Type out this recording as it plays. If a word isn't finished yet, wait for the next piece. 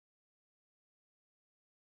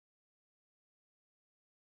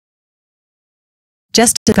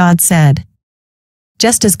Just as God said.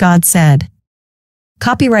 Just as God said.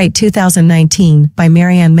 Copyright 2019 by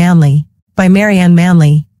Manley. By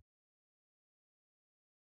Manley.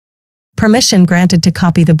 Permission granted to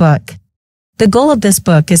copy the book. The goal of this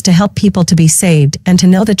book is to help people to be saved and to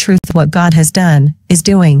know the truth of what God has done, is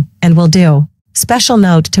doing, and will do. Special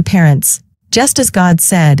note to parents. Just as God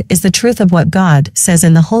said is the truth of what God says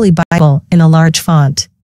in the Holy Bible in a large font.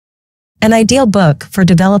 An ideal book for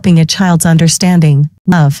developing a child's understanding,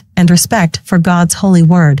 love, and respect for God's holy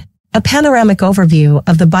word. A panoramic overview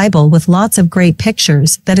of the Bible with lots of great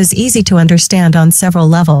pictures that is easy to understand on several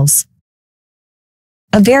levels.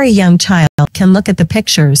 A very young child can look at the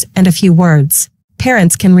pictures and a few words.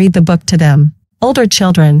 Parents can read the book to them. Older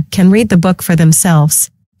children can read the book for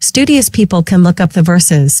themselves. Studious people can look up the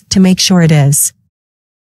verses to make sure it is.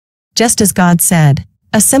 Just as God said.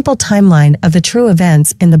 A simple timeline of the true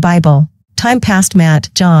events in the Bible. Time past, Matt,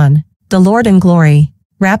 John, the Lord in glory,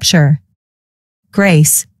 rapture,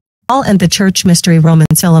 grace, all and the church mystery,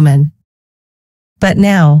 Romans, Philemon. But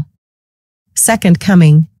now, second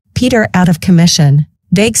coming, Peter out of commission,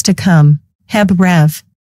 days to come, Heb Rev.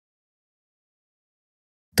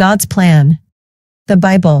 God's plan. The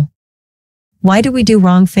Bible. Why do we do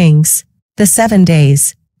wrong things? The 7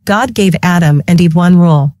 days. God gave Adam and Eve one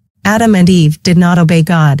rule. Adam and Eve did not obey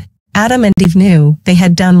God. Adam and Eve knew they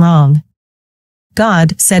had done wrong.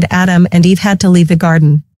 God said Adam and Eve had to leave the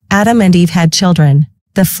garden. Adam and Eve had children.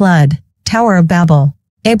 The flood, Tower of Babel,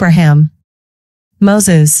 Abraham,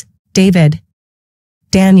 Moses, David,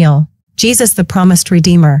 Daniel, Jesus the promised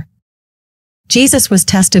Redeemer. Jesus was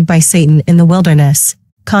tested by Satan in the wilderness.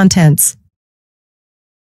 Contents.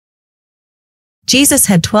 Jesus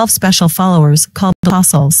had 12 special followers called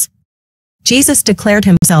apostles. Jesus declared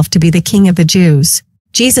himself to be the King of the Jews.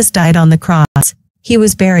 Jesus died on the cross. He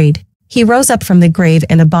was buried. He rose up from the grave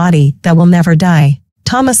in a body that will never die.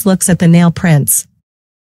 Thomas looks at the nail prints.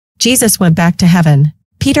 Jesus went back to heaven.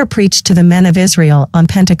 Peter preached to the men of Israel on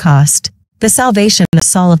Pentecost. The salvation of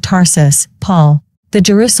Saul of Tarsus, Paul. The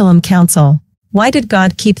Jerusalem Council. Why did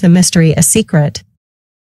God keep the mystery a secret?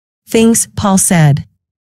 Things Paul said.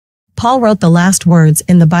 Paul wrote the last words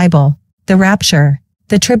in the Bible. The rapture.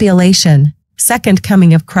 The tribulation. Second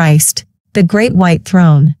coming of Christ. The great white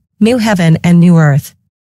throne. New heaven and new earth.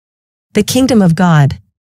 The kingdom of God.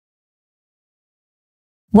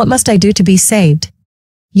 What must I do to be saved?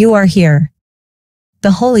 You are here.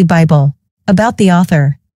 The Holy Bible. About the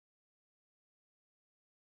author.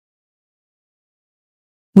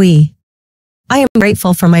 I am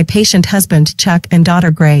grateful for my patient husband Chuck and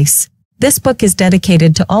daughter Grace. This book is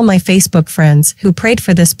dedicated to all my Facebook friends who prayed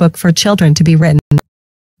for this book for children to be written.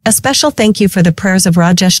 A special thank you for the prayers of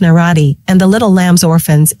Rajesh Naradi and the Little Lambs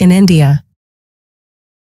orphans in India.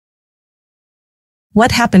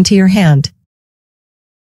 What happened to your hand?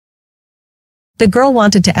 The girl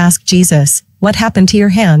wanted to ask Jesus, what happened to your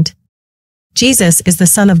hand? Jesus is the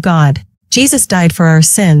Son of God. Jesus died for our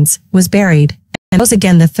sins, was buried, and rose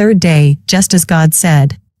again the third day, just as God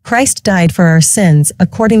said. Christ died for our sins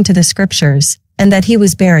according to the Scriptures, and that he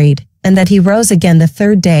was buried, and that he rose again the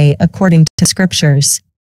third day according to Scriptures.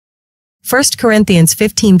 1 Corinthians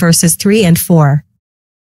 15 verses 3 and 4.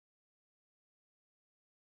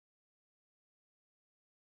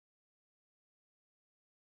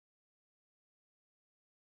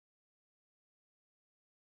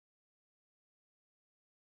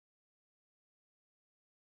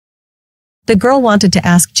 The girl wanted to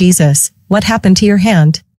ask Jesus, what happened to your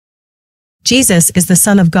hand? Jesus is the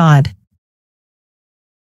Son of God.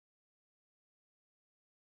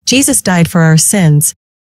 Jesus died for our sins.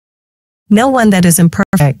 No one that is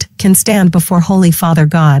imperfect can stand before Holy Father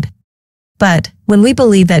God. But, when we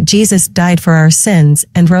believe that Jesus died for our sins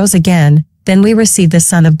and rose again, then we receive the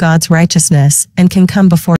Son of God's righteousness and can come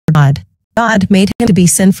before God. God made him to be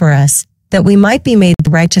sin for us, that we might be made the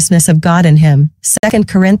righteousness of God in him. 2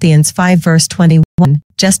 Corinthians 5 verse 21,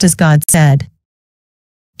 just as God said.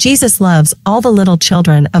 Jesus loves all the little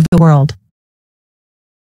children of the world.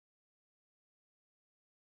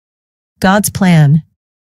 God's plan.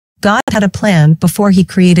 God had a plan before he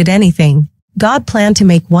created anything. God planned to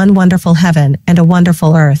make one wonderful heaven and a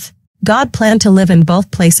wonderful earth. God planned to live in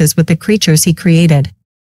both places with the creatures he created.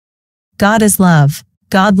 God is love.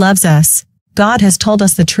 God loves us. God has told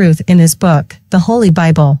us the truth in his book, the Holy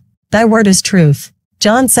Bible. Thy word is truth.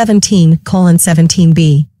 John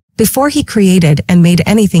 17:17b. Before he created and made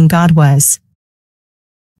anything, God was.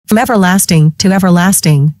 From everlasting to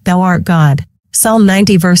everlasting, thou art God. Psalm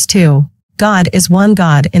 90 verse 2. God is one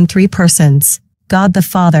God in three persons. God the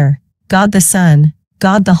Father, God the Son,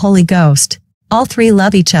 God the Holy Ghost. All three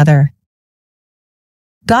love each other.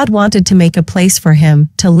 God wanted to make a place for him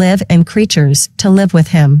to live and creatures to live with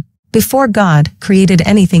him. Before God created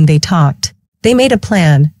anything, they talked. They made a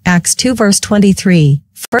plan, Acts 2 verse 23,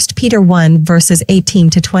 1 Peter 1 verses 18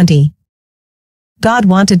 to 20. God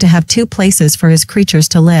wanted to have two places for his creatures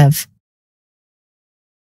to live.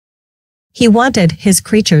 He wanted his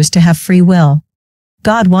creatures to have free will.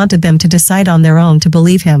 God wanted them to decide on their own to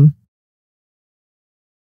believe him.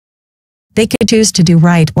 They could choose to do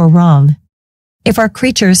right or wrong. If our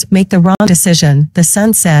creatures make the wrong decision, the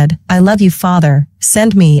Son said, "I love you, Father,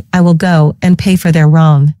 send me, I will go and pay for their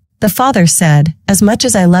wrong." The Father said, "As much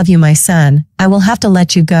as I love you, my Son, I will have to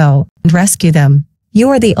let you go and rescue them. You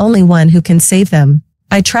are the only one who can save them.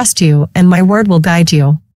 I trust you and my word will guide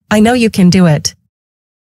you. I know you can do it."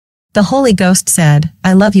 The Holy Ghost said,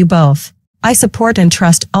 "I love you both. I support and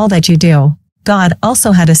trust all that you do." God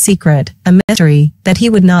also had a secret, a mystery, that he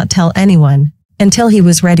would not tell anyone, until he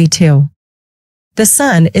was ready to. The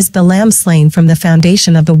Son is the Lamb slain from the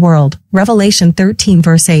foundation of the world, Revelation 13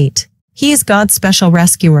 verse 8. He is God's special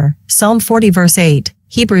rescuer, Psalm 40 verse 8,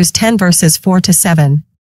 Hebrews 10 verses 4 to 7.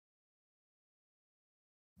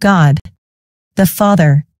 God, the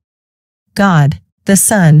Father. God, the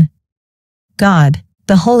Son. God,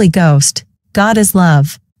 the Holy Ghost. God is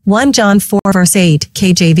love. 1 John 4 verse 8,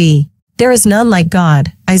 KJV. There is none like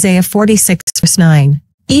God, Isaiah 46 verse 9.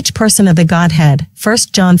 Each person of the Godhead,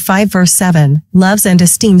 1 John 5 verse 7, loves and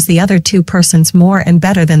esteems the other two persons more and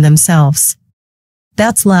better than themselves.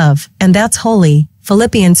 That's love, and that's holy,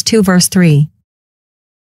 Philippians 2 verse 3.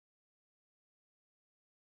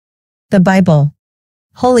 The Bible.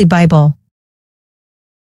 Holy Bible.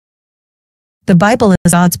 The Bible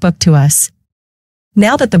is God's book to us.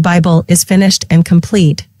 Now that the Bible is finished and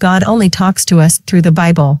complete, God only talks to us through the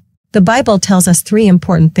Bible. The Bible tells us three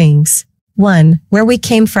important things. 1. Where we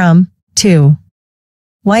came from. 2.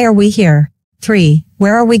 Why are we here? 3.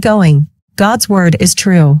 Where are we going? God's word is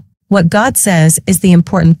true. What God says is the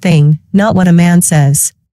important thing, not what a man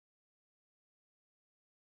says.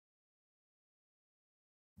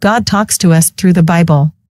 God talks to us through the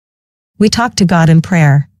Bible. We talk to God in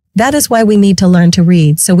prayer. That is why we need to learn to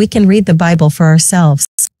read so we can read the Bible for ourselves.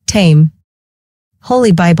 Tame.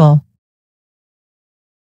 Holy Bible.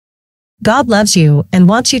 God loves you and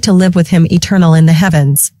wants you to live with him eternal in the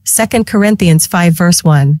heavens. 2 Corinthians 5 verse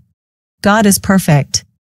 1. God is perfect.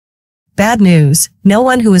 Bad news, no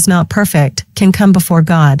one who is not perfect can come before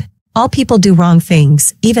God. All people do wrong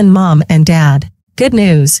things, even mom and dad. Good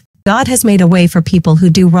news, God has made a way for people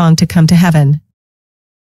who do wrong to come to heaven.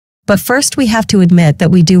 But first we have to admit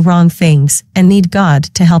that we do wrong things and need God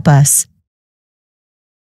to help us.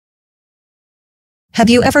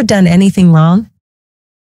 Have you ever done anything wrong?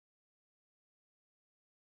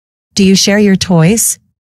 Do you share your toys?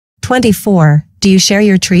 24. Do you share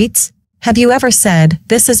your treats? Have you ever said,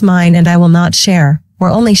 "This is mine and I will not share," or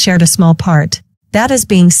only shared a small part? That is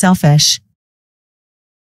being selfish.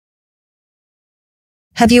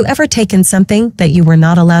 Have you ever taken something that you were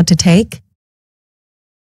not allowed to take?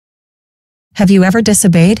 Have you ever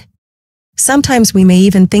disobeyed? Sometimes we may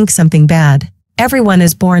even think something bad. Everyone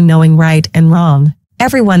is born knowing right and wrong.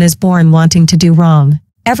 Everyone is born wanting to do wrong.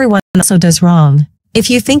 Everyone also does wrong. If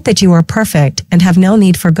you think that you are perfect and have no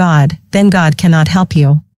need for God, then God cannot help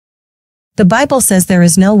you. The Bible says there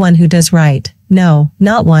is no one who does right. No,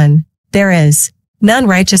 not one. There is none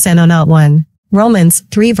righteous and no, not one. Romans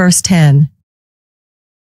 3 verse 10.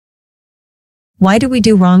 Why do we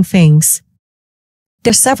do wrong things?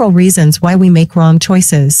 There are several reasons why we make wrong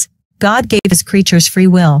choices. God gave his creatures free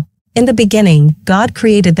will. In the beginning, God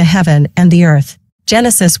created the heaven and the earth.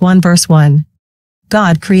 Genesis 1 verse 1.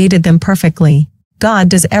 God created them perfectly. God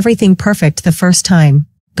does everything perfect the first time.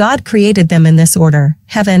 God created them in this order: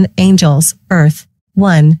 heaven, angels, earth.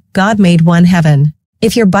 1. God made one heaven.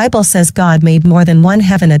 If your Bible says God made more than one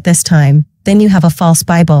heaven at this time, then you have a false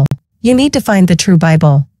Bible. You need to find the true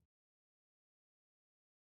Bible.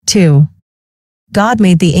 2. God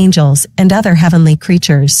made the angels and other heavenly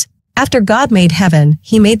creatures. After God made heaven,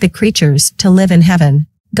 he made the creatures to live in heaven.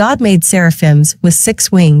 God made seraphims with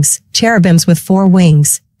 6 wings, cherubims with 4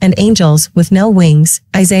 wings, and angels with no wings.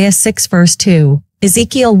 Isaiah 6 verse 2,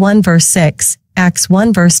 Ezekiel 1 verse 6, Acts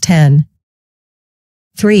 1 verse 10.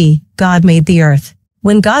 3. God made the earth.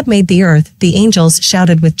 When God made the earth, the angels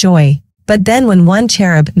shouted with joy. But then when one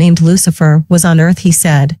cherub named Lucifer was on earth, he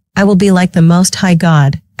said, "I will be like the Most High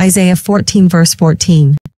God." Isaiah 14 verse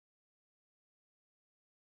 14.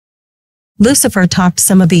 Lucifer talked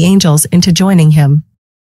some of the angels into joining him.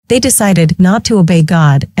 They decided not to obey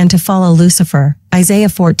God and to follow Lucifer. Isaiah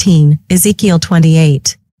 14, Ezekiel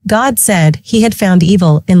 28. God said he had found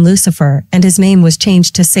evil in Lucifer and his name was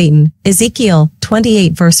changed to Satan. Ezekiel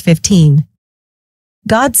 28 verse 15.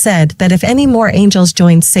 God said that if any more angels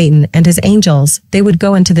joined Satan and his angels, they would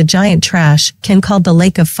go into the giant trash can called the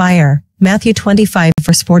lake of fire. Matthew 25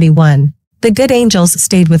 verse 41. The good angels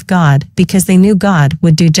stayed with God because they knew God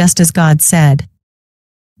would do just as God said.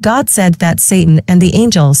 God said that Satan and the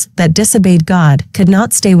angels that disobeyed God could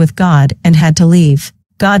not stay with God and had to leave.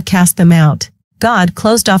 God cast them out. God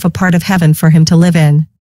closed off a part of heaven for him to live in.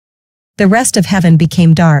 The rest of heaven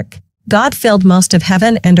became dark. God filled most of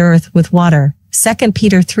heaven and earth with water. 2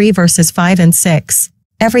 Peter 3 verses 5 and 6.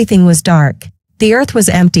 Everything was dark. The earth was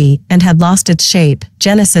empty and had lost its shape.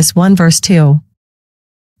 Genesis 1 verse 2.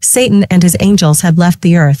 Satan and his angels had left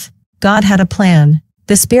the earth. God had a plan.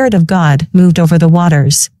 The Spirit of God moved over the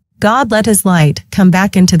waters. God let his light come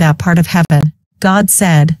back into that part of heaven. God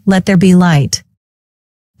said, "Let there be light."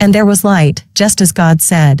 And there was light, just as God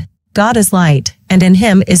said. God is light, and in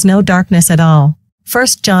him is no darkness at all.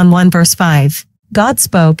 1 John 1 verse 5. God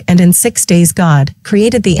spoke, and in 6 days God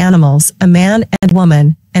created the animals, a man and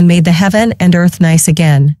woman, and made the heaven and earth nice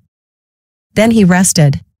again. Then he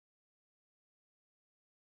rested.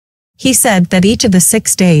 He said that each of the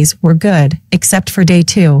 6 days were good, except for day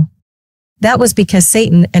 2. That was because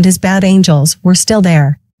Satan and his bad angels were still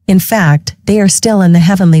there. In fact, they are still in the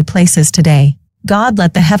heavenly places today. God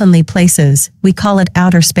let the heavenly places, we call it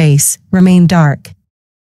outer space, remain dark.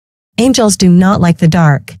 Angels do not like the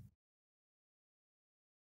dark.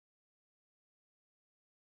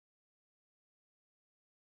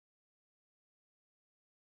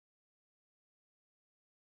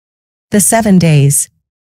 The 7 days.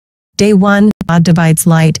 Day 1, God divides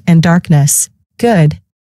light and darkness. Good.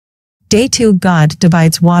 Day 2, God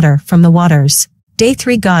divides water from the waters. Day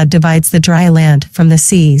 3, God divides the dry land from the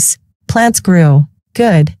seas. Plants grew.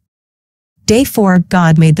 Good. Day 4,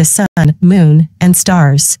 God made the sun, moon, and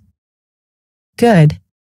stars. Good.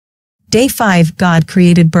 Day 5, God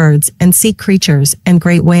created birds and sea creatures and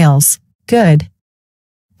great whales. Good.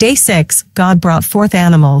 Day 6, God brought forth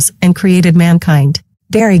animals and created mankind.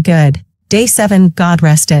 Very good. Day 7, God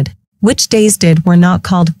rested. Which days were not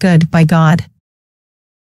called good by God?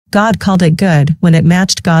 God called it good when it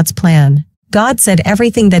matched God's plan. God said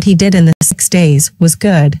everything that he did in the 6 days was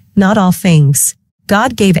good, not all things.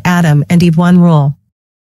 God gave Adam and Eve one rule.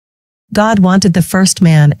 God wanted the first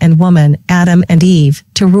man and woman, Adam and Eve,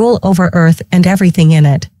 to rule over earth and everything in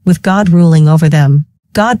it, with God ruling over them.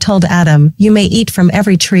 God told Adam, "You may eat from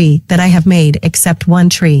every tree that I have made except one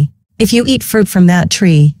tree. If you eat fruit from that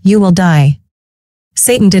tree, you will die."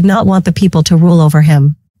 Satan did not want the people to rule over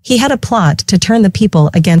him. He had a plot to turn the people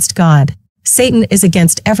against God. Satan is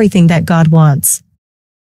against everything that God wants.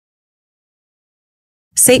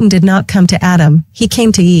 Satan did not come to Adam, he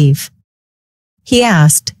came to Eve. He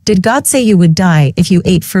asked, "Did God say you would die if you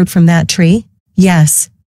ate fruit from that tree?" "Yes."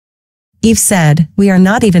 Eve said, "We are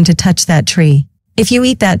not even to touch that tree. If you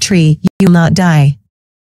eat that tree, you will not die."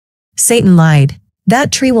 Satan lied.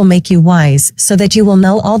 That tree will make you wise so that you will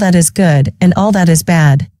know all that is good and all that is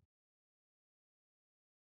bad.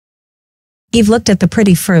 Eve looked at the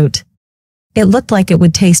pretty fruit. It looked like it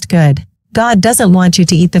would taste good. God doesn't want you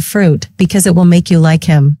to eat the fruit because it will make you like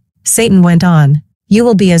him. Satan went on, "You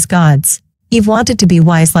will be as gods." Eve wanted to be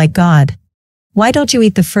wise like God. "Why don't you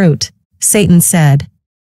eat the fruit?" Satan said.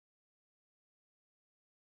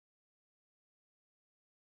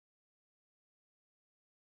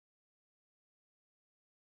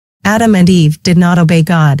 Adam and Eve did not obey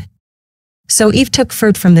God. So Eve took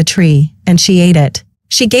fruit from the tree, and she ate it.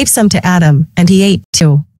 She gave some to Adam, and he ate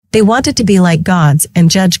too. They wanted to be like gods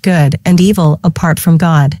and judge good and evil apart from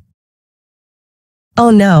God.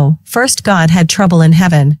 Oh no, first God had trouble in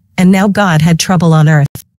heaven, and now God had trouble on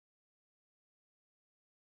earth.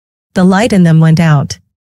 The light in them went out.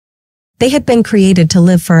 They had been created to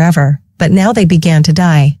live forever, but now they began to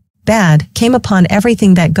die. Bad came upon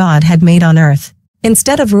everything that God had made on earth.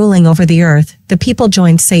 Instead of ruling over the earth, the people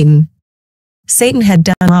joined Satan. Satan had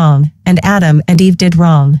done wrong, and Adam and Eve did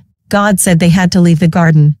wrong. God said they had to leave the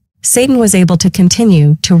garden. Satan was able to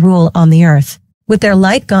continue to rule on the earth. With their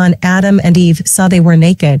light gone, Adam and Eve saw they were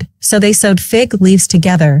naked, so they sewed fig leaves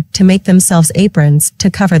together to make themselves aprons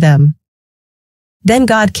to cover them. Then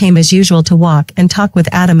God came as usual to walk and talk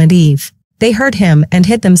with Adam and Eve. They heard him and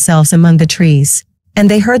hid themselves among the trees. And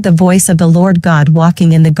they heard the voice of the Lord God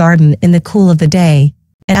walking in the garden in the cool of the day.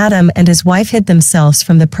 And Adam and his wife hid themselves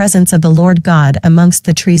from the presence of the Lord God amongst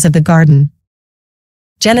the trees of the garden.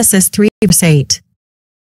 Genesis 3 verse 8.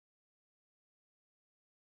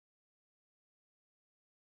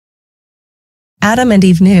 Adam and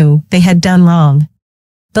Eve knew they had done wrong.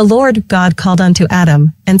 The Lord God called unto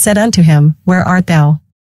Adam, and said unto him, Where art thou?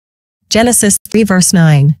 Genesis 3 verse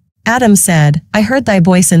 9. Adam said, I heard thy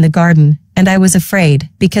voice in the garden, and I was afraid,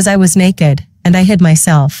 because I was naked, and I hid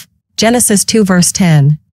myself. Genesis 2 verse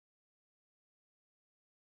 10.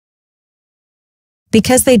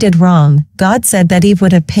 Because they did wrong, God said that Eve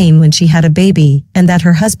would have pain when she had a baby, and that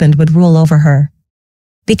her husband would rule over her.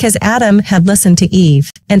 Because Adam had listened to Eve,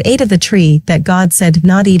 and ate of the tree that God said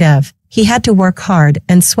not eat of, he had to work hard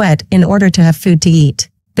and sweat in order to have food to eat.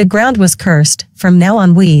 The ground was cursed, from now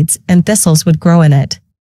on weeds and thistles would grow in it.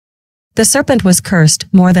 The serpent was cursed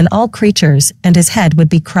more than all creatures, and his head would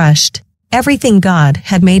be crushed. Everything God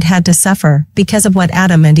had made had to suffer, because of what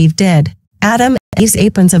Adam and Eve did. Adam and Eve's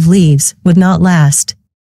aprons of leaves would not last.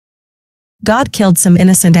 God killed some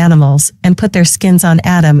innocent animals, and put their skins on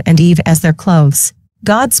Adam and Eve as their clothes.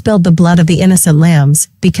 God spilled the blood of the innocent lambs,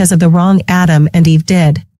 because of the wrong Adam and Eve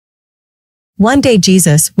did. One day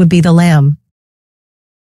Jesus would be the Lamb.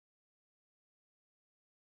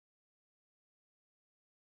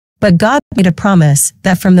 But God made a promise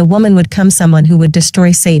that from the woman would come someone who would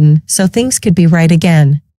destroy Satan, so things could be right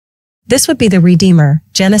again. This would be the Redeemer,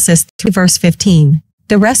 Genesis 3 verse 15.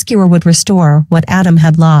 The rescuer would restore what Adam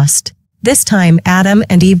had lost. This time Adam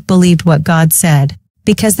and Eve believed what God said.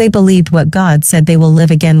 Because they believed what God said, they will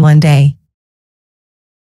live again one day.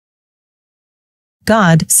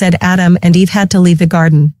 God said Adam and Eve had to leave the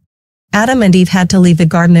garden. Adam and Eve had to leave the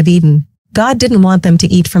Garden of Eden. God didn't want them to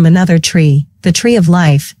eat from another tree, the tree of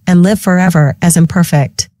life, and live forever as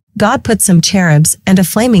imperfect. God put some cherubs and a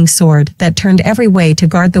flaming sword that turned every way to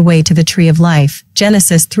guard the way to the tree of life.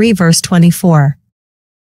 Genesis 3 verse 24.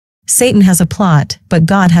 Satan has a plot, but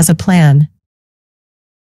God has a plan.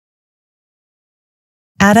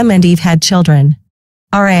 Adam and Eve had children.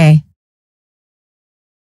 R.A.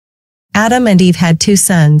 Adam and Eve had two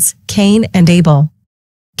sons, Cain and Abel.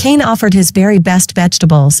 Cain offered his very best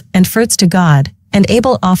vegetables and fruits to God, and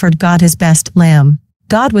Abel offered God his best lamb.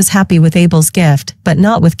 God was happy with Abel's gift, but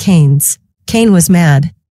not with Cain's. Cain was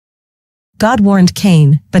mad. God warned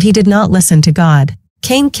Cain, but he did not listen to God.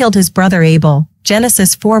 Cain killed his brother Abel.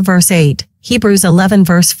 Genesis 4 verse 8, Hebrews 11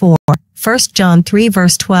 verse 4, 1 John 3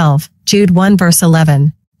 verse 12, Jude 1 verse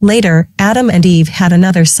 11. Later, Adam and Eve had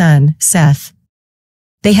another son, Seth.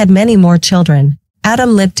 They had many more children.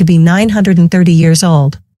 Adam lived to be 930 years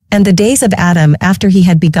old. And the days of Adam after he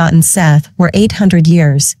had begotten Seth were 800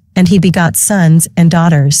 years, and he begot sons and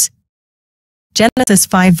daughters. Genesis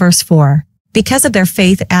 5 verse 4. Because of their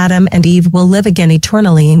faith, Adam and Eve will live again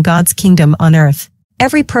eternally in God's kingdom on earth.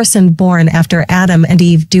 Every person born after Adam and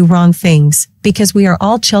Eve do wrong things, because we are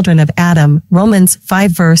all children of Adam. Romans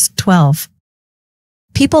 5 verse 12.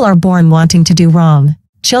 People are born wanting to do wrong.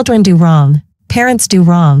 Children do wrong. Parents do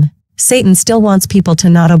wrong. Satan still wants people to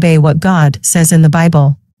not obey what God says in the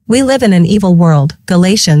Bible. We live in an evil world.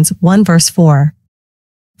 Galatians 1 verse 4.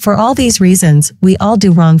 For all these reasons, we all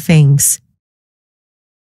do wrong things.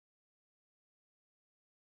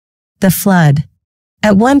 The flood.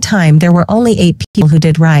 At one time there were only 8 people who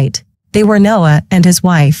did right. They were Noah and his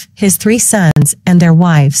wife, his 3 sons, and their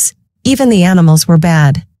wives. Even the animals were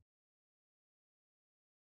bad.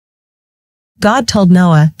 God told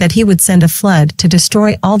Noah that he would send a flood to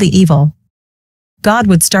destroy all the evil. God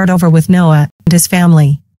would start over with Noah and his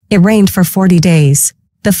family. It rained for 40 days.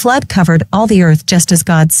 The flood covered all the earth just as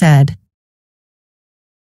God said.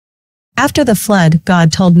 After the flood,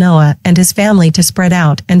 God told Noah and his family to spread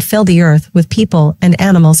out and fill the earth with people and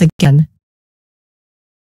animals again.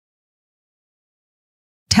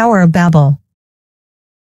 Tower of Babel.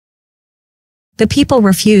 The people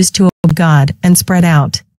refused to obey God and spread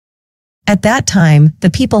out. At that time,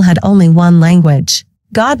 the people had only one language.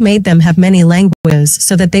 God made them have many languages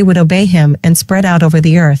so that they would obey him and spread out over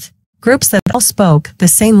the earth. Groups that all spoke the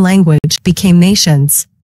same language became nations.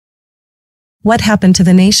 What happened to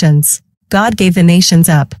the nations? God gave the nations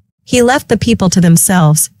up. He left the people to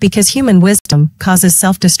themselves because human wisdom causes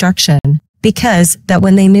self-destruction. Because that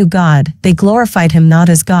when they knew God, they glorified him not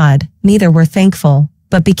as God, neither were thankful,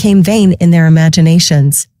 but became vain in their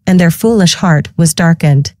imaginations, and their foolish heart was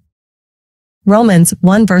darkened. Romans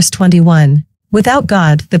 1 verse 21. Without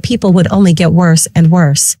God, the people would only get worse and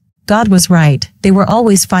worse. God was right. They were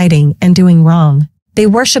always fighting and doing wrong. They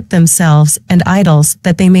worshipped themselves and idols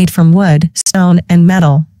that they made from wood, stone, and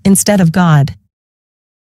metal, instead of God.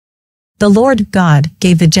 The Lord God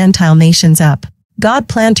gave the Gentile nations up. God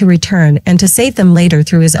planned to return and to save them later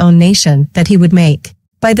through his own nation that he would make.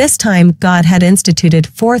 By this time, God had instituted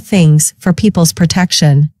 4 things for people's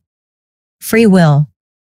protection: free will,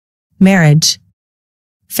 marriage,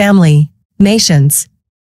 family, nations.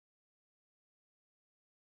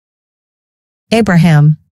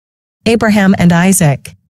 Abraham. Abraham and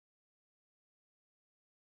Isaac.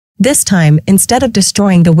 This time, instead of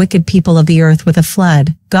destroying the wicked people of the earth with a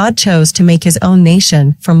flood, God chose to make his own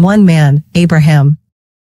nation from one man, Abraham.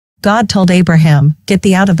 God told Abraham, "Get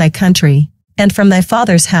thee out of thy country, and from thy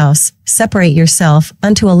father's house, separate yourself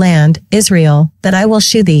unto a land, Israel, that I will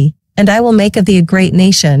shew thee, and I will make of thee a great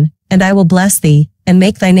nation, and I will bless thee, and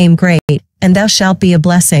make thy name great, and thou shalt be a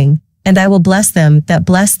blessing, and I will bless them that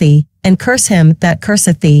bless thee, and curse him that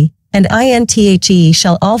curseth thee, and inthe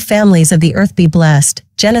shall all families of the earth be blessed."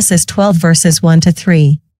 Genesis 12 verses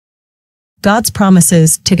 1-3. God's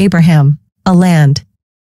promises to Abraham: a land,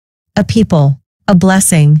 a people, a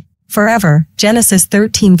blessing, forever. Genesis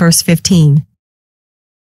 13 verse 15.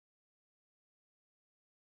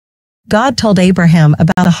 God told Abraham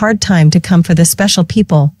about a hard time to come for the special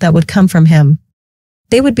people that would come from him.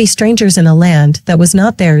 They would be strangers in a land that was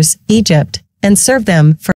not theirs, Egypt, and serve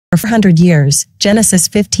them for 400 years, Genesis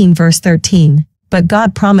 15 verse 13, but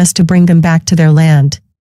God promised to bring them back to their land.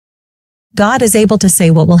 God is able to say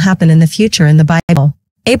what will happen in the future in the Bible.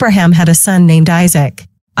 Abraham had a son named Isaac.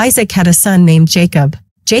 Isaac had a son named Jacob.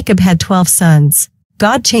 Jacob had 12 sons.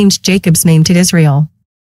 God changed Jacob's name to Israel.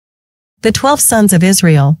 The 12 sons of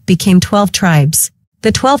Israel became 12 tribes.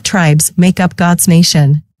 The 12 tribes make up God's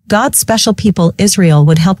nation. God's special people Israel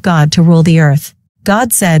would help God to rule the earth.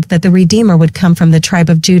 God said that the Redeemer would come from the tribe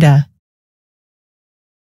of Judah.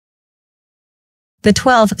 The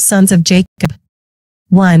 12 sons of Jacob: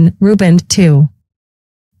 1. Reuben, 2.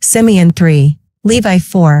 Simeon, 3. Levi,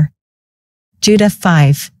 4. Judah,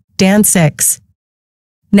 5. Dan, 6.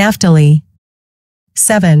 Naphtali,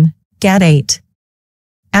 7. Gad, 8.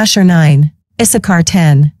 Asher, 9. Issachar,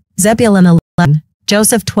 10. Zebulun, 11.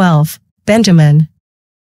 Joseph, 12. Benjamin.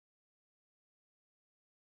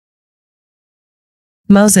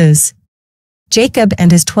 Moses. Jacob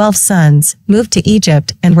and his 12 sons moved to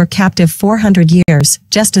Egypt and were captive 400 years,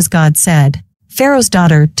 just as God said. Pharaoh's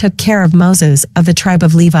daughter took care of Moses of the tribe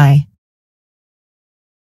of Levi.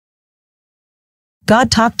 God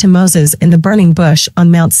talked to Moses in the burning bush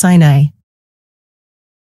on Mount Sinai.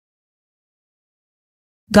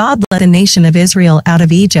 God led the nation of Israel out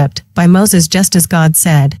of Egypt by Moses just as God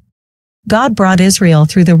said. God brought Israel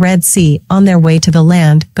through the Red Sea on their way to the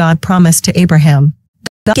land God promised to Abraham.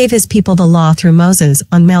 God gave his people the law through Moses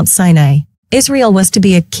on Mount Sinai. Israel was to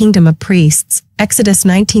be a kingdom of priests, Exodus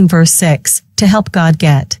 19 verse 6, to help God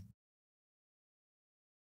get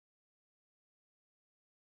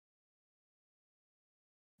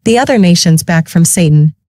the other nations back from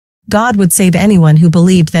Satan. God would save anyone who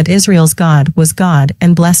believed that Israel's God was God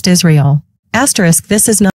and blessed Israel. Asterisk, this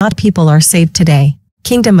is not people are saved today.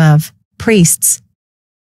 Kingdom of priests.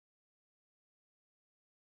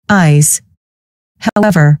 Eyes.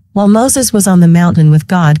 However, while Moses was on the mountain with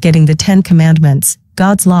God getting the 10 Commandments,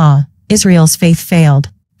 God's law, Israel's faith failed.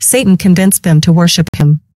 Satan convinced them to worship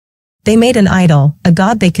him. They made an idol, a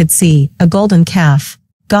god they could see, a golden calf.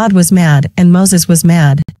 God was mad and Moses was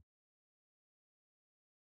mad.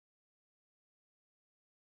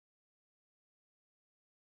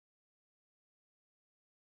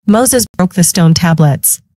 Moses broke the stone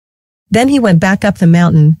tablets. Then he went back up the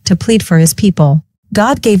mountain to plead for his people.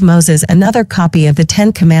 God gave Moses another copy of the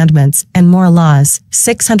 10 Commandments and more laws,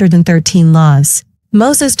 613 laws.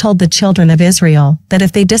 Moses told the children of Israel that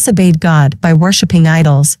if they disobeyed God by worshiping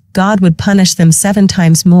idols, God would punish them 7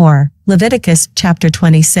 times more. Leviticus chapter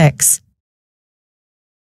 26.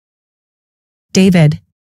 David.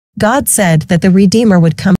 God said that the Redeemer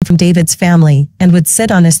would come from David's family and would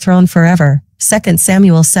sit on his throne forever. 2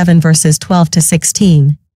 Samuel 7 verses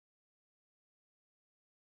 12-16.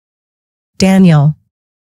 Daniel.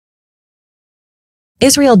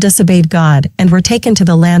 Israel disobeyed God and were taken to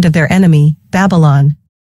the land of their enemy, Babylon.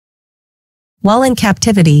 While in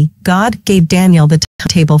captivity, God gave Daniel the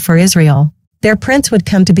timetable for Israel. Their prince would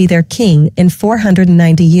come to be their king in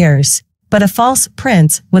 490 years, but a false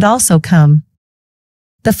prince would also come.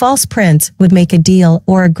 The false prince would make a deal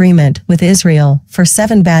or agreement with Israel for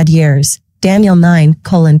 7 bad years. Daniel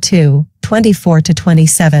 9:2,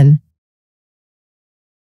 24-27.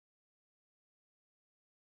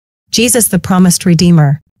 Jesus the promised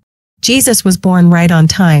Redeemer. Jesus was born right on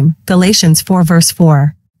time, Galatians 4 verse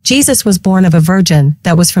 4. Jesus was born of a virgin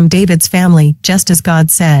that was from David's family, just as God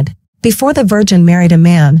said. Before the virgin married a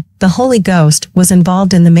man, the Holy Ghost was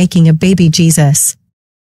involved in the making of baby Jesus.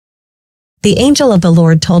 The angel of the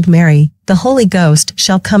Lord told Mary, "The Holy Ghost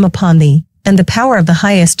shall come upon thee, and the power of the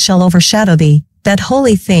highest shall overshadow thee. That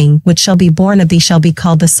holy thing which shall be born of thee shall be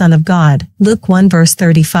called the Son of God." Luke 1 verse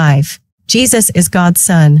 35. Jesus is God's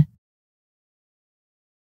Son.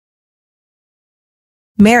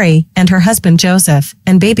 Mary, and her husband Joseph,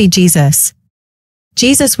 and baby Jesus.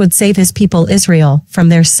 Jesus would save his people Israel from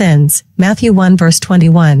their sins. Matthew 1 verse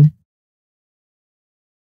 21.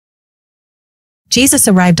 Jesus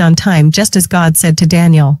arrived on time just as God said to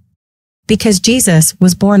Daniel. Because Jesus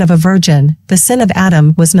was born of a virgin, the sin of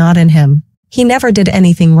Adam was not in him. He never did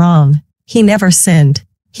anything wrong. He never sinned.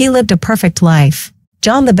 He lived a perfect life.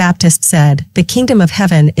 John the Baptist said, "The kingdom of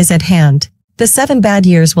heaven is at hand. The 7 bad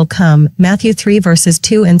years will come." Matthew 3 verses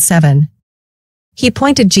 2 and 7. He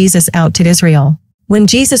pointed Jesus out to Israel. When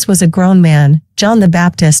Jesus was a grown man, John the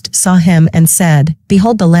Baptist saw him and said,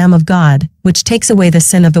 "Behold the Lamb of God, which takes away the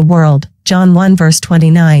sin of the world." John 1 verse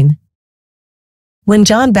 29. When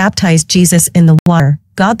John baptized Jesus in the water,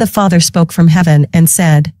 God the Father spoke from heaven and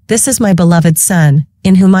said, "This is my beloved Son,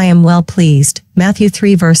 in whom I am well pleased." Matthew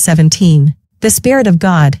 3 verse 17. The Spirit of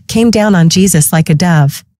God came down on Jesus like a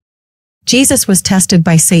dove. Jesus was tested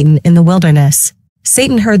by Satan in the wilderness.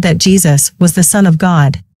 Satan heard that Jesus was the Son of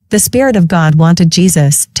God. The Spirit of God wanted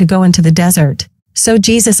Jesus to go into the desert, so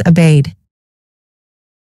Jesus obeyed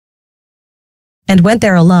and went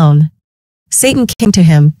there alone. Satan came to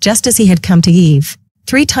him just as he had come to Eve.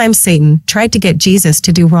 3 times Satan tried to get Jesus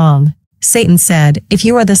to do wrong. Satan said, "If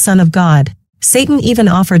you are the Son of God." Satan even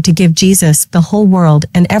offered to give Jesus the whole world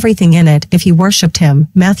and everything in it if he worshipped him.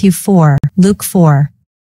 Matthew 4, Luke 4.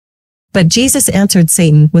 But Jesus answered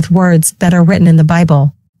Satan with words that are written in the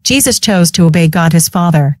Bible. Jesus chose to obey God his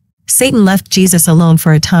Father. Satan left Jesus alone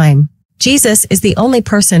for a time. Jesus is the only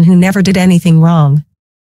person who never did anything wrong.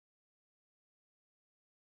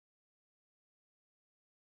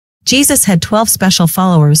 Jesus had 12 special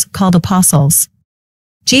followers called apostles.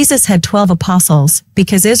 Jesus had 12 apostles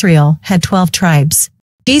because Israel had 12 tribes.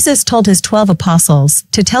 Jesus told his 12 apostles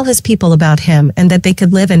to tell his people about him and that they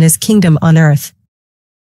could live in his kingdom on earth.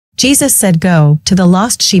 Jesus said, "Go to the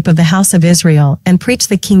lost sheep of the house of Israel and preach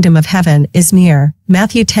the kingdom of heaven is near."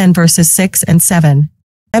 Matthew 10 verses 6 and 7.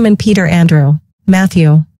 Simon Peter, Andrew,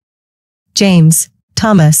 Matthew, James,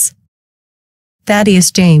 Thomas,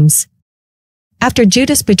 Thaddeus, James. After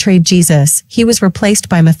Judas betrayed Jesus, he was replaced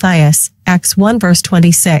by Matthias, Acts 1 verse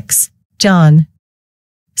 26, John,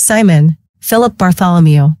 Simon, Philip,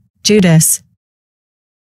 Bartholomew, Judas.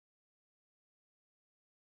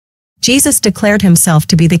 Jesus declared himself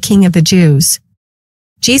to be the King of the Jews.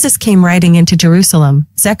 Jesus came riding into Jerusalem,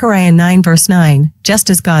 Zechariah 9 verse 9, just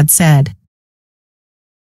as God said.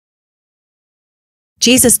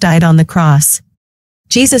 Jesus died on the cross.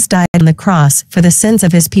 Jesus died on the cross for the sins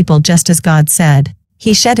of his people just as God said.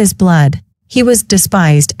 He shed his blood. He was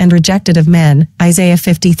despised and rejected of men, Isaiah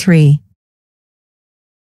 53.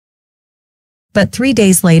 But 3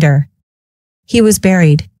 days later, he was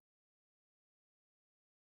buried.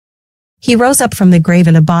 He rose up from the grave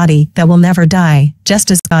in a body that will never die,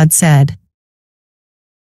 just as God said.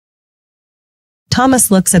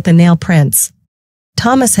 Thomas looks at the nail prints.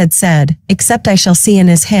 Thomas had said, "Except I shall see in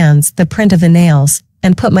his hands the print of the nails,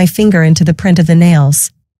 and put my finger into the print of the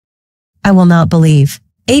nails, I will not believe."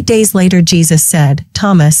 8 days later Jesus said,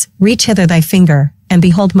 "Thomas, reach hither thy finger, and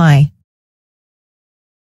behold my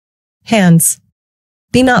hands.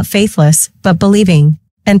 Be not faithless, but believing."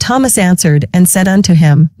 And Thomas answered and said unto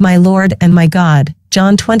him, "My Lord and my God."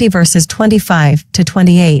 John 20 verses 25 to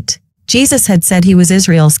 28. Jesus had said he was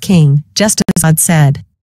Israel's king, just as God said.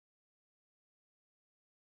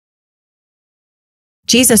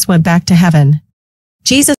 Jesus went back to heaven.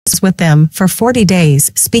 Jesus was with them for 40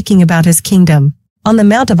 days, speaking about his kingdom. On the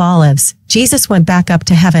Mount of Olives, Jesus went back up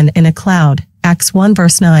to heaven in a cloud, Acts 1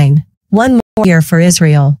 verse 9. 1 more year for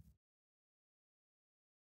Israel.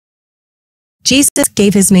 Jesus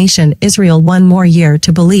gave his nation Israel 1 more year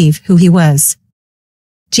to believe who he was.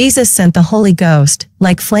 Jesus sent the Holy Ghost,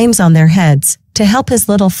 like flames on their heads, to help his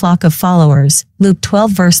little flock of followers, Luke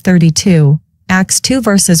 12 verse 32, Acts 2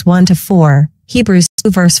 verses 1 to 4, Hebrews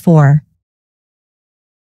 2 verse 4.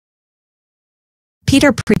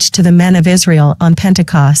 Peter preached to the men of Israel on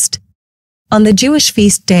Pentecost. On the Jewish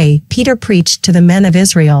feast day, Peter preached to the men of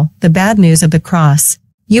Israel the bad news of the cross.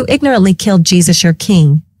 You ignorantly killed Jesus your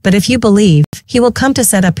king, but if you believe, he will come to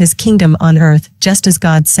set up his kingdom on earth, just as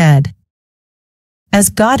God said. As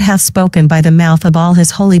God hath spoken by the mouth of all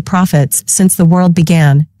his holy prophets since the world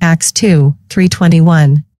began, Acts 2,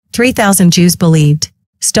 3:21. 3,000 Jews believed.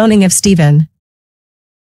 Stoning of Stephen.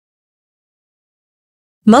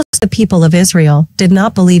 Most of the people of Israel did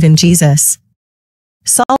not believe in Jesus.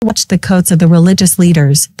 Saul watched the coats of the religious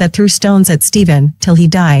leaders that threw stones at Stephen till he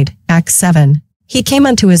died, Acts 7. He came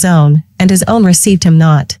unto his own, and his own received him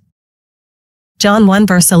not. John 1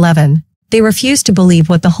 verse 11. They refused to believe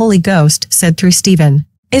what the Holy Ghost said through Stephen.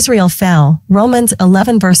 Israel fell, Romans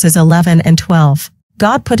 11 verses 11 and 12.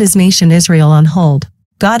 God put his nation Israel on hold.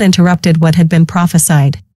 God interrupted what had been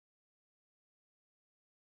prophesied.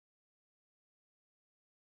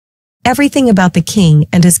 Everything about the king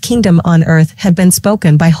and his kingdom on earth had been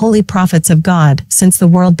spoken by holy prophets of God since the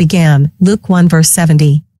world began, Luke 1 verse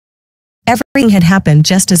 70. Everything had happened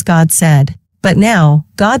just as God said. But now,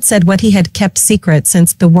 God said what he had kept secret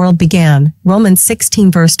since the world began, Romans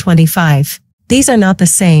 16 verse 25. These are not the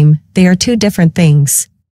same, they are two different things.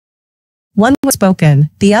 One was spoken,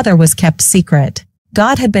 the other was kept secret.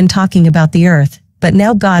 God had been talking about the earth, but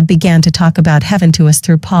now God began to talk about heaven to us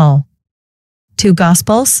through Paul. Two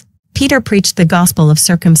Gospels? Peter preached the gospel of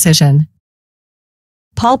circumcision.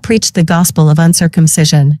 Paul preached the gospel of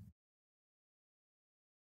uncircumcision.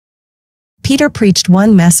 Peter preached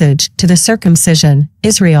one message to the circumcision,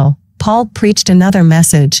 Israel. Paul preached another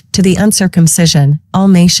message to the uncircumcision, all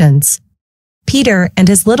nations. Peter and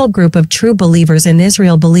his little group of true believers in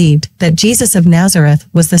Israel believed that Jesus of Nazareth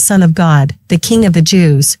was the Son of God, the King of the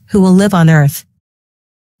Jews, who will live on earth.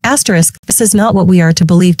 Asterisk, this is not what we are to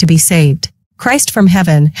believe to be saved. Christ from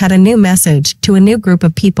heaven had a new message to a new group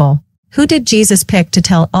of people. Who did Jesus pick to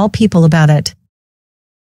tell all people about it?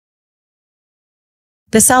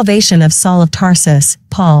 The salvation of Saul of Tarsus,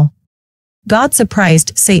 Paul. God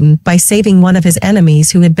surprised Satan by saving one of his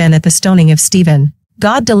enemies who had been at the stoning of Stephen.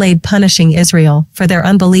 God delayed punishing Israel for their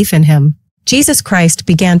unbelief in him. Jesus Christ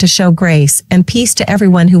began to show grace and peace to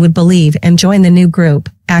everyone who would believe and join the new group,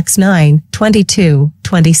 Acts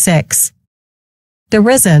 9:22-26. The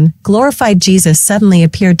risen, glorified Jesus suddenly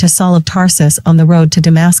appeared to Saul of Tarsus on the road to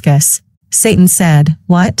Damascus. Satan said,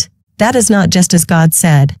 "What? That is not just as God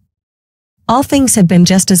said." All things had been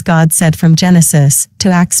just as God said from Genesis to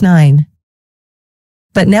Acts 9.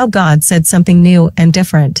 But now God said something new and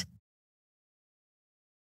different.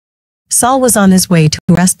 Saul was on his way to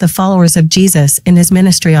arrest the followers of Jesus in his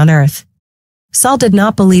ministry on earth. Saul did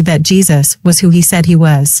not believe that Jesus was who he said he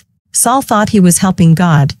was. Saul thought he was helping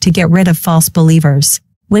God to get rid of false believers.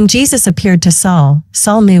 When Jesus appeared to Saul,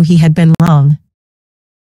 Saul knew he had been wrong.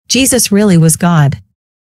 Jesus really was God.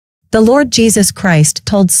 The Lord Jesus Christ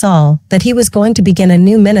told Saul that he was going to begin a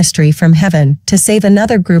new ministry from heaven to save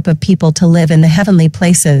another group of people to live in the heavenly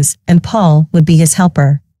places, and Paul would be his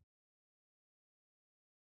helper.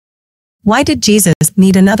 Why did Jesus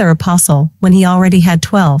need another apostle when he already had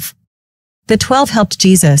 12? The 12 helped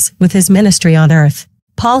Jesus with his ministry on earth.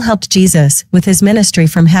 Paul helped Jesus with his ministry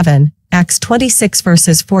from heaven, Acts 26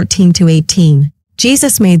 verses 14-18.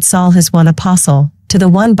 Jesus made Saul his one apostle, to the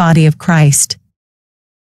one body of Christ.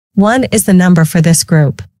 1 is the number for this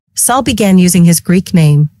group. Saul began using his Greek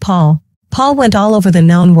name, Paul. Paul went all over the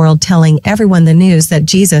known world telling everyone the news that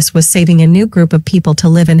Jesus was saving a new group of people to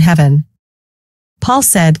live in heaven. Paul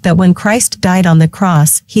said that when Christ died on the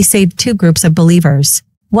cross, he saved two groups of believers.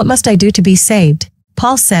 What must I do to be saved?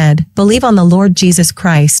 Paul said, "Believe on the Lord Jesus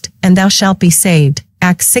Christ, and thou shalt be saved."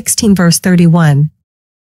 Acts 16 verse 31.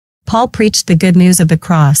 Paul preached the good news of the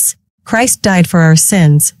cross. Christ died for our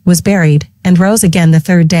sins, was buried, and rose again the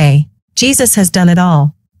third day. Jesus has done it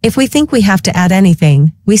all. If we think we have to add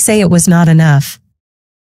anything, we say it was not enough.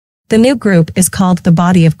 The new group is called the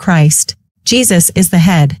body of Christ. Jesus is the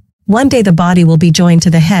head. One day the body will be joined to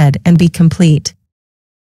the head and be complete.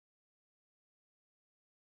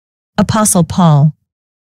 Apostle Paul.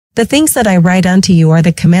 The things that I write unto you are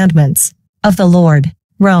the commandments of the Lord.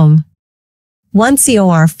 Rome. 1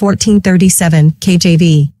 Cor 1437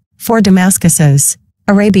 KJV. 4 Damascuses.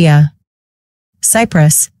 Arabia.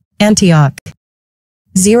 Cyprus. Antioch.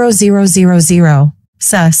 0000.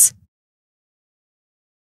 Sus.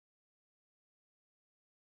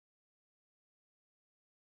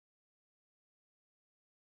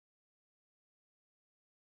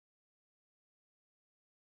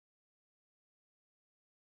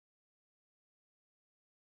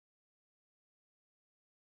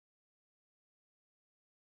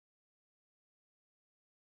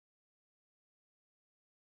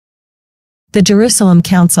 The Jerusalem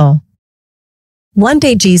Council. One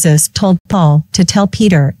day Jesus told Paul to tell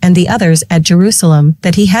Peter and the others at Jerusalem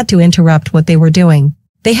that he had to interrupt what they were doing.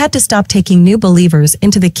 They had to stop taking new believers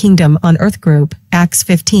into the kingdom on earth group, Acts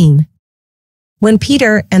 15. When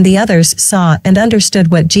Peter and the others saw and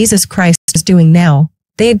understood what Jesus Christ was doing now,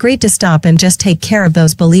 they agreed to stop and just take care of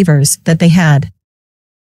those believers that they had.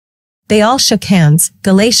 They all shook hands,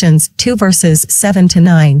 Galatians 2 verses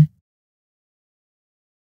 7-9.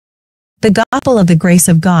 The gospel of the grace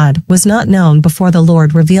of God was not known before the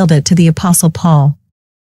Lord revealed it to the Apostle Paul.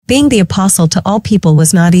 Being the apostle to all people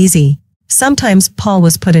was not easy. Sometimes Paul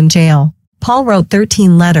was put in jail. Paul wrote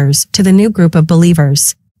 13 letters to the new group of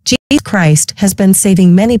believers. Jesus Christ has been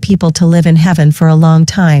saving many people to live in heaven for a long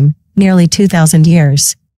time. nearly 2,000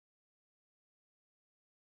 years.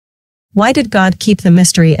 Why did God keep the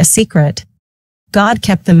mystery a secret? God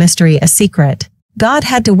kept the mystery a secret. God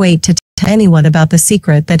had to wait to tell anyone about the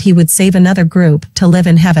secret that he would save another group to live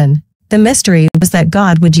in heaven. The mystery was that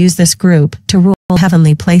God would use this group to rule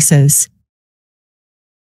heavenly places.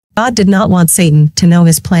 God did not want Satan to know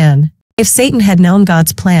his plan. If Satan had known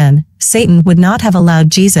God's plan, Satan would not have allowed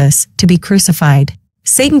Jesus to be crucified.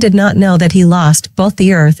 Satan did not know that he lost both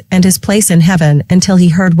the earth and his place in heaven until he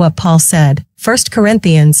heard what Paul said, 1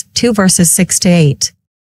 Corinthians 2 verses 6-8.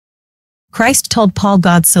 Christ told Paul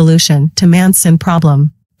God's solution to man's sin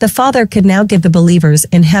problem. The Father could now give the believers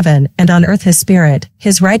in heaven and on earth his Spirit,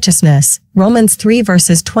 his righteousness, Romans 3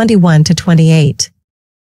 verses 21-28.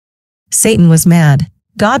 Satan was mad.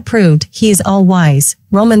 God proved he is all-wise,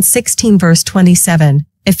 Romans 16 verse 27,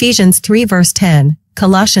 Ephesians 3 verse 10,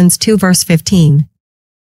 Colossians 2 verse 15.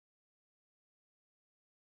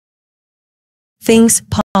 Things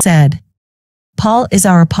Paul said. Paul is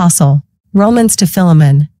our apostle. Romans to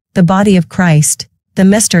Philemon, the body of Christ, the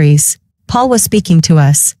mysteries. Paul was speaking to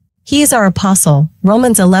us. He is our apostle,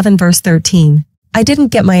 Romans 11 verse 13. I didn't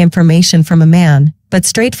get my information from a man, but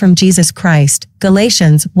straight from Jesus Christ,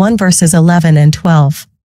 Galatians 1 verses 11 and 12.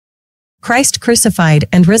 Christ crucified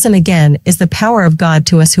and risen again is the power of God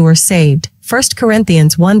to us who are saved, 1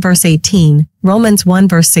 Corinthians 1 verse 18, Romans 1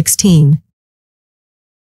 verse 16.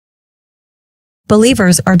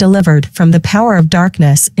 Believers are delivered from the power of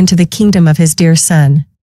darkness into the kingdom of his dear Son.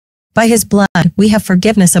 By his blood we have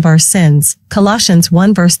forgiveness of our sins, Colossians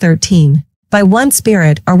 1 verse 13. By one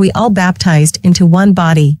Spirit are we all baptized into one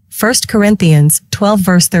body, 1 Corinthians 12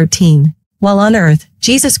 verse 13. While on earth,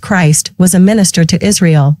 Jesus Christ was a minister to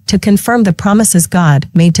Israel to confirm the promises God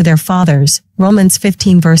made to their fathers, Romans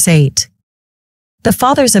 15 verse 8. The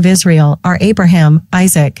fathers of Israel are Abraham,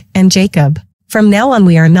 Isaac, and Jacob. From now on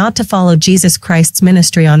we are not to follow Jesus Christ's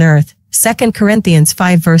ministry on earth, 2 Corinthians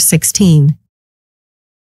 5 verse 16.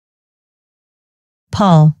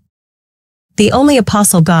 Paul, the only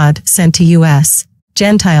apostle God sent to U.S.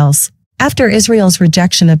 Gentiles. After Israel's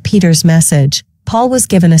rejection of Peter's message, Paul was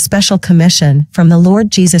given a special commission from the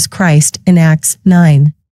Lord Jesus Christ in Acts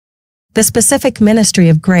 9. The specific ministry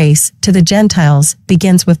of grace to the Gentiles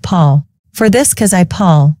begins with Paul. For this cause I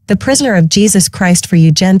Paul, the prisoner of Jesus Christ for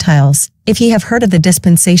you Gentiles, if ye have heard of the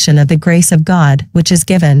dispensation of the grace of God which is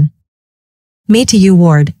given me to you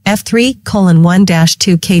Ward,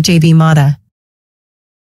 F3:1-2 KJV Mata.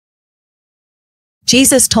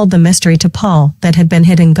 Jesus told the mystery to Paul that had been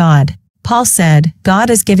hid in God. Paul said, God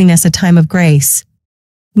is giving us a time of grace.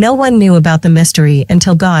 No one knew about the mystery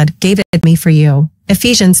until God gave it me for you.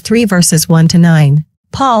 Ephesians 3 verses 1-9.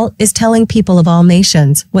 Paul is telling people of all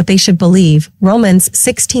nations what they should believe. Romans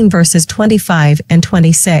 16 verses 25 and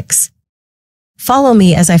 26. Follow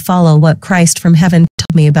me as I follow what Christ from heaven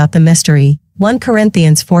told me about the mystery. 1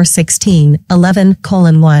 Corinthians 4:16,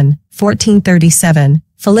 11:1, 14:37,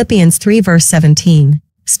 Philippians 3 verse 17.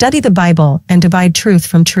 Study the Bible and divide truth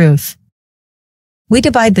from truth. We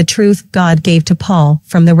divide the truth God gave to Paul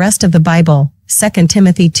from the rest of the Bible, 2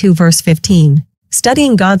 Timothy 2 verse 15.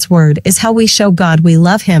 Studying God's Word is how we show God we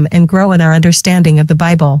love Him and grow in our understanding of the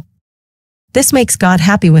Bible. This makes God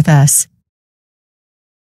happy with us.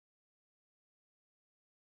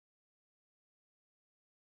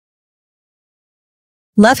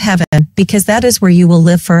 Love heaven, because that is where you will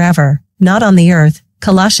live forever, not on the earth,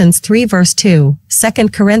 Colossians 3 verse 2, 2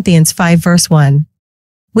 Corinthians 5 verse 1.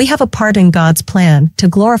 We have a part in God's plan to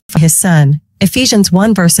glorify His Son, Ephesians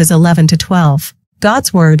 1 verses 11-12.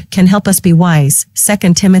 God's Word can help us be wise,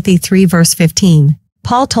 2 Timothy 3 verse 15.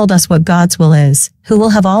 Paul told us what God's will is, who will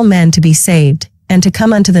have all men to be saved, and to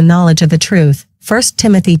come unto the knowledge of the truth, 1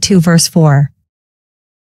 Timothy 2 verse 4.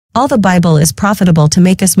 All the Bible is profitable to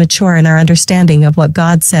make us mature in our understanding of what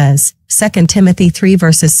God says, 2 Timothy 3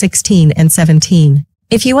 verses 16 and 17.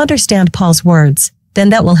 If you understand Paul's words, then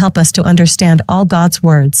that will help us to understand all God's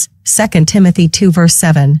words, 2 Timothy 2 verse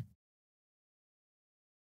 7.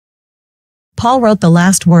 Paul wrote the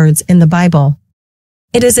last words in the Bible.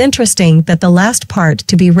 It is interesting that the last part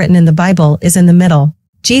to be written in the Bible is in the middle.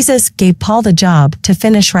 Jesus gave Paul the job to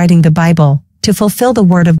finish writing the Bible, to fulfill the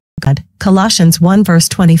Word of God, Colossians 1 verse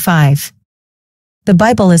 25. The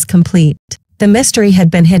Bible is complete. The mystery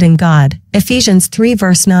had been hid in God, Ephesians 3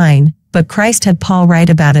 verse 9, but Christ had Paul write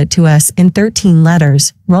about it to us in 13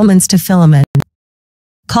 letters, Romans to Philemon.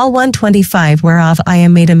 Call 125 whereof I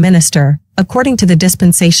am made a minister, according to the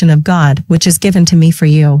dispensation of God which is given to me for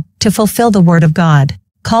you, to fulfill the word of God.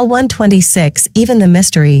 Call 126 even the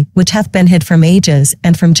mystery which hath been hid from ages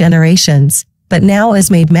and from generations, but now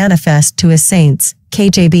is made manifest to his saints,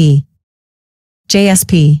 KJB.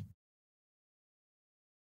 JSP.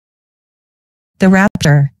 The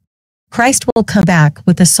rapture. Christ will come back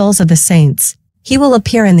with the souls of the saints. He will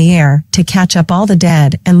appear in the air to catch up all the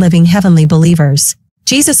dead and living heavenly believers.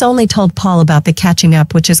 Jesus only told Paul about the catching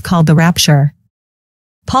up, which is called the rapture.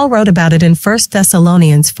 Paul wrote about it in 1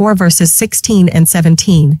 Thessalonians 4 verses 16 and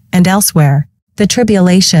 17, and elsewhere. The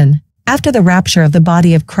tribulation. After the rapture of the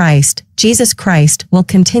body of Christ, Jesus Christ will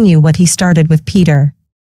continue what he started with Peter.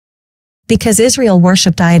 Because Israel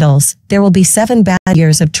worshipped idols, there will be 7 bad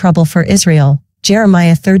years of trouble for Israel.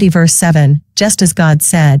 Jeremiah 30 verse 7, just as God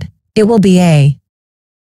said. It will be a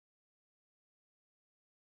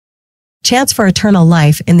chance for eternal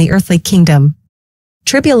life in the earthly kingdom.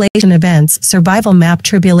 Tribulation events, survival map,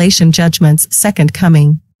 tribulation judgments, second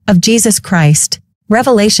coming of Jesus Christ.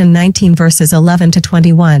 Revelation 19 verses 11 to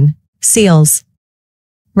 21. Seals.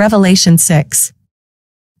 Revelation 6.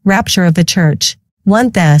 Rapture of the church. 1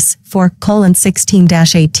 Thess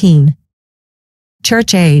 4:16-18.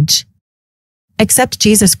 Church age. Accept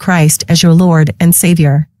Jesus Christ as your Lord and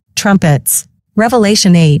Savior. Trumpets.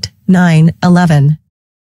 Revelation 8, 9, 11.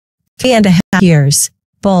 3.5 years.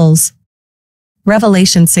 Bowls.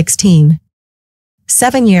 Revelation 16.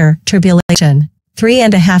 7-year tribulation.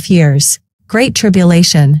 3.5 years. Great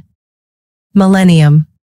tribulation. Millennium.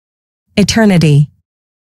 Eternity.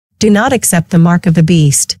 Do not accept the mark of the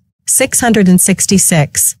beast.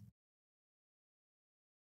 666.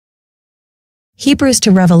 Hebrews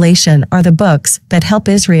to Revelation are the books that help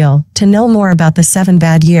Israel to know more about the 7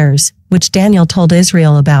 bad years, which Daniel told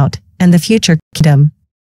Israel about, and the future kingdom.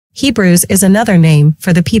 Hebrews is another name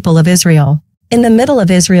for the people of Israel. In the middle of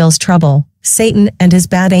Israel's trouble, Satan and his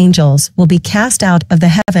bad angels will be cast out of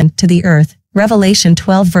the heaven to the earth. Revelation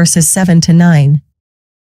 12 verses 7 to 9.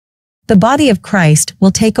 The body of Christ will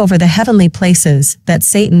take over the heavenly places that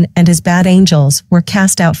Satan and his bad angels were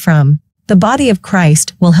cast out from. The body of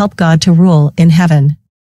Christ will help God to rule in heaven.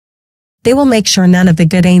 They will make sure none of the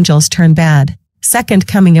good angels turn bad. Second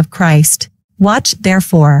coming of Christ. Watch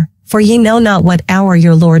therefore, for ye know not what hour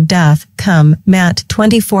your Lord doth come. Matt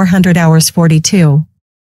 2400 hours 42.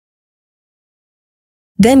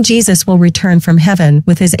 Then Jesus will return from heaven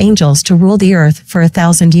with his angels to rule the earth for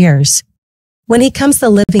 1,000 years. When he comes, the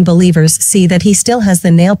living believers see that he still has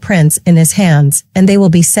the nail prints in his hands, and they will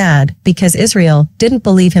be sad because Israel didn't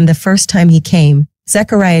believe him the first time he came.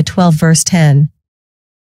 Zechariah 12 verse 10.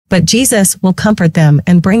 But Jesus will comfort them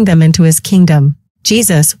and bring them into his kingdom.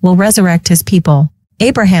 Jesus will resurrect his people.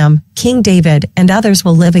 Abraham, King David, and others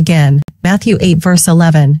will live again. Matthew 8 verse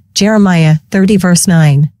 11, Jeremiah 30 verse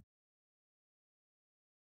 9.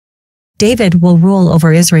 David will rule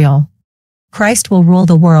over Israel. Christ will rule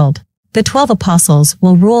the world. The 12 apostles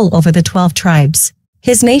will rule over the 12 tribes.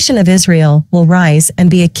 His nation of Israel will rise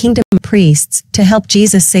and be a kingdom of priests to help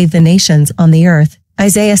Jesus save the nations on the earth.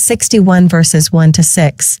 Isaiah 61 verses 1 to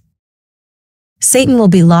 6. Satan will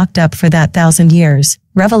be locked up for that 1,000 years.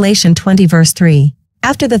 Revelation 20 verse 3.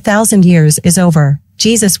 After the 1,000 years is over,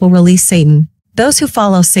 Jesus will release Satan. Those who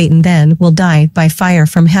follow Satan then will die by fire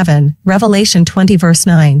from heaven. Revelation 20 verse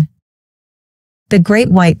 9. The Great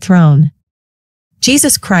White Throne.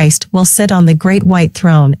 Jesus Christ will sit on the great white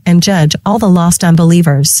throne and judge all the lost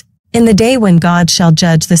unbelievers. In the day when God shall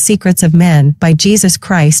judge the secrets of men by Jesus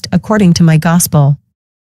Christ according to my gospel.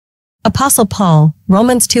 Apostle Paul,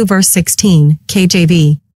 Romans 2 verse 16,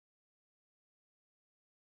 KJV.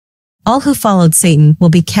 All who followed Satan will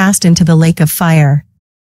be cast into the lake of fire.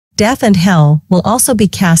 Death and hell will also be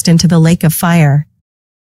cast into the lake of fire.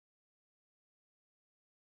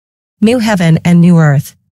 New heaven and new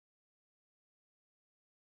earth.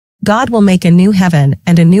 God will make a new heaven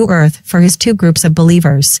and a new earth for his 2 groups of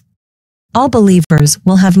believers. All believers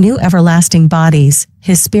will have new everlasting bodies,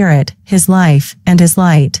 his spirit, his life, and his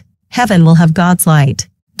light. Heaven will have God's light.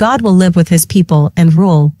 God will live with his people and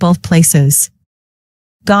rule both places.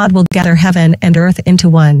 God will gather heaven and earth into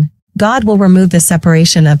one. God will remove the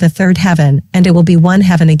separation of the 3rd heaven, and it will be one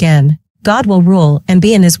heaven again. God will rule and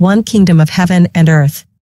be in his one kingdom of heaven and earth.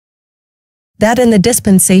 That in the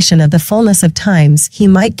dispensation of the fullness of times he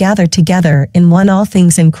might gather together in one all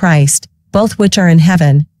things in Christ, both which are in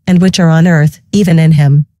heaven, and which are on earth, even in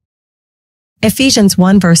him. Ephesians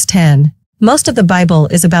 1 verse 10. Most of the Bible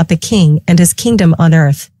is about the King and his kingdom on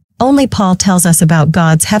earth. Only Paul tells us about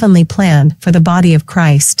God's heavenly plan for the body of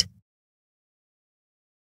Christ.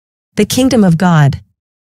 The kingdom of God.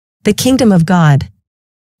 The kingdom of God.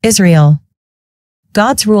 Israel.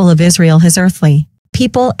 God's rule of Israel, his earthly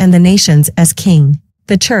people and the nations as king.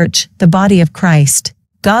 The church, the body of Christ.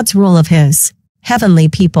 God's rule of his heavenly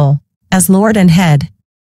people as Lord and head.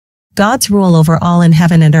 God's rule over all in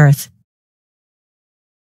heaven and earth.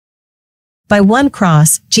 By one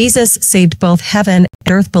cross, Jesus saved both heaven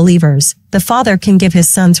and earth believers. The Father can give his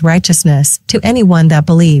Son's righteousness to anyone that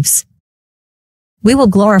believes. We will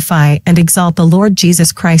glorify and exalt the Lord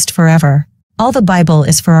Jesus Christ forever. All the Bible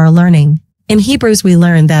is for our learning. In Hebrews we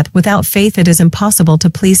learn that without faith it is impossible to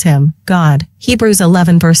please him, God. Hebrews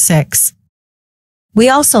 11 verse 6. We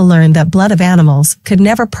also learn that blood of animals could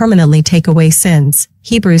never permanently take away sins.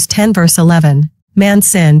 Hebrews 10 verse 11. Man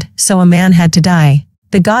sinned, so a man had to die.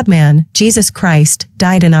 The God-man, Jesus Christ,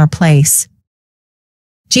 died in our place.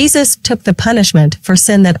 Jesus took the punishment for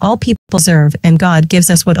sin that all people deserve, and God gives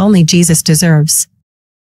us what only Jesus deserves.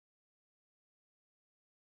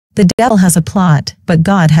 The devil has a plot, but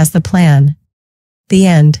God has the plan. The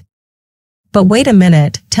end. But wait a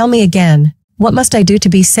minute, tell me again, what must I do to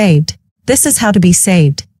be saved? This is how to be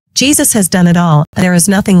saved. Jesus has done it all, and there is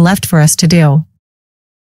nothing left for us to do.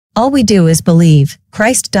 All we do is believe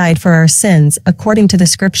Christ died for our sins according to the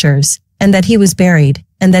Scriptures, and that he was buried,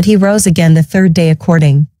 and that he rose again the third day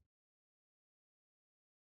according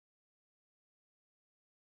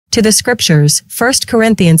to the Scriptures. 1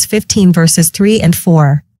 Corinthians 15 verses 3 and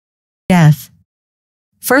 4. Death.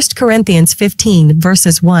 1 Corinthians 15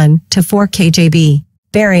 verses 1 to 4 KJV.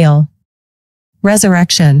 Burial.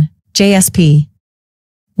 Resurrection. JSP.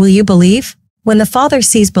 Will you believe? When the Father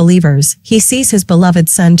sees believers, he sees his beloved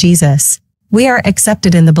Son Jesus. We are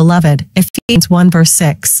accepted in the Beloved. Ephesians 1 verse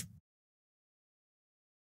 6.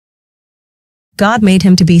 God made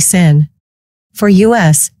him to be sin for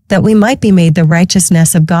us, that we might be made the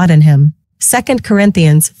righteousness of God in him. 2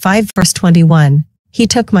 Corinthians 5 verse 21. He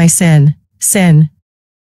took my sin.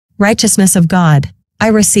 Righteousness of God. I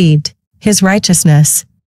received his righteousness.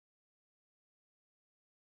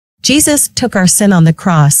 Jesus took our sin on the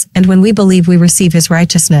cross, and when we believe we receive his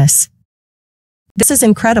righteousness. This is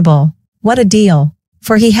incredible. What a deal.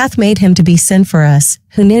 For he hath made him to be sin for us,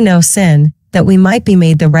 who knew no sin, that we might be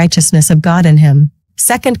made the righteousness of God in him.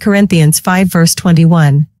 2 Corinthians 5 verse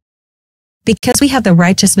 21. Because we have the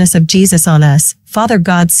righteousness of Jesus on us, Father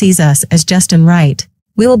God sees us as just and right.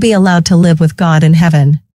 We will be allowed to live with God in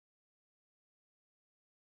heaven.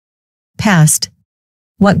 Past.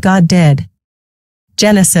 What God did.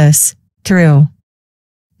 Genesis, through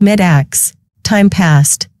mid-Acts, time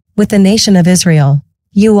past, with the nation of Israel.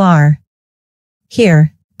 You are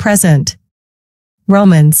here, present.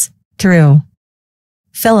 Romans, through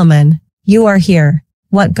Philemon, you are here.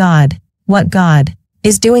 What God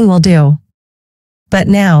is doing will do. But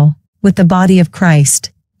now, with the body of Christ,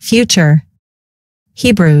 future.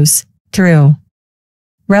 Hebrews, through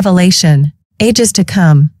Revelation, ages to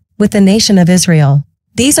come, with the nation of Israel.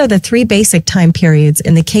 These are the three basic time periods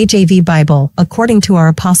in the KJV Bible, according to our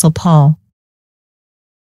Apostle Paul.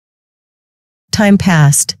 Time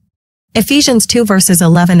past. Ephesians 2 verses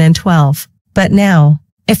 11 and 12. But now.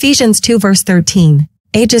 Ephesians 2 verse 13.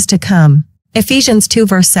 Ages to come. Ephesians 2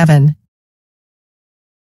 verse 7.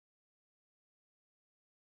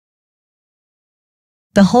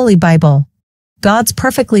 The Holy Bible. God's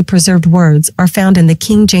perfectly preserved words are found in the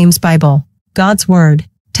King James Bible. God's Word,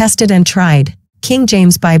 tested and tried. King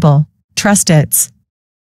James Bible. Trust it.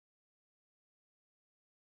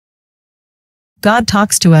 God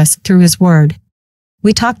talks to us through his word.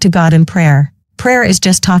 We talk to God in prayer. Prayer is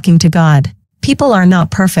just talking to God. People are not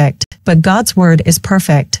perfect, but God's word is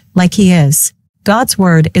perfect, like he is. God's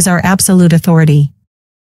word is our absolute authority.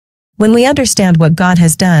 When we understand what God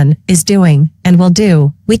has done, is doing, and will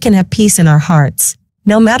do, we can have peace in our hearts.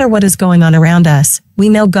 No matter what is going on around us, we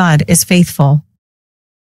know God is faithful.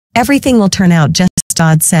 Everything will turn out just as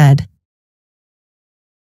God said.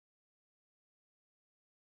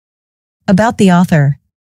 About the author.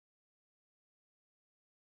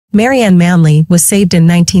 Marianne Manley was saved in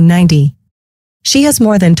 1990. She has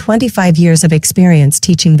more than 25 years of experience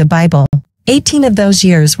teaching the Bible. 18 of those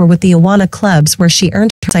years were with the Awana clubs, where she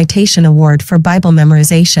earned her citation award for Bible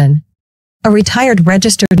memorization. A retired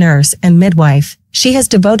registered nurse and midwife, she has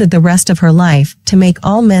devoted the rest of her life to make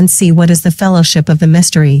all men see what is the fellowship of the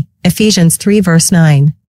mystery. Ephesians 3 verse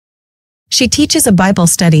 9. She teaches a Bible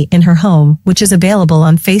study in her home, which is available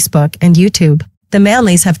on Facebook and YouTube. The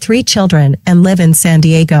Manleys have 3 children and live in San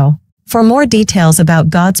Diego. For more details about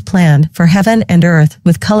God's plan for heaven and earth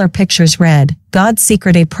with color pictures, read God's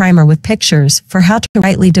Secret, a primer with pictures for how to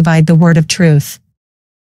rightly divide the word of truth.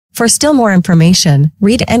 For still more information,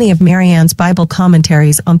 read any of Marianne's Bible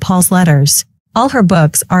commentaries on Paul's letters. All her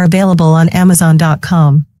books are available on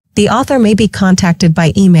Amazon.com. The author may be contacted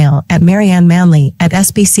by email at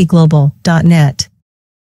mariannemanley@sbcglobal.net.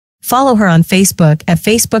 Follow her on Facebook at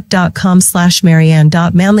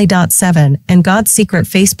facebook.com/marianne.manley.7 and God's Secret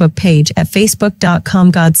Facebook page at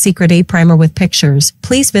facebook.com God's Secret A Primer with pictures.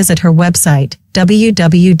 Please visit her website,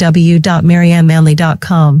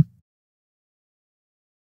 www.mariannemanley.com.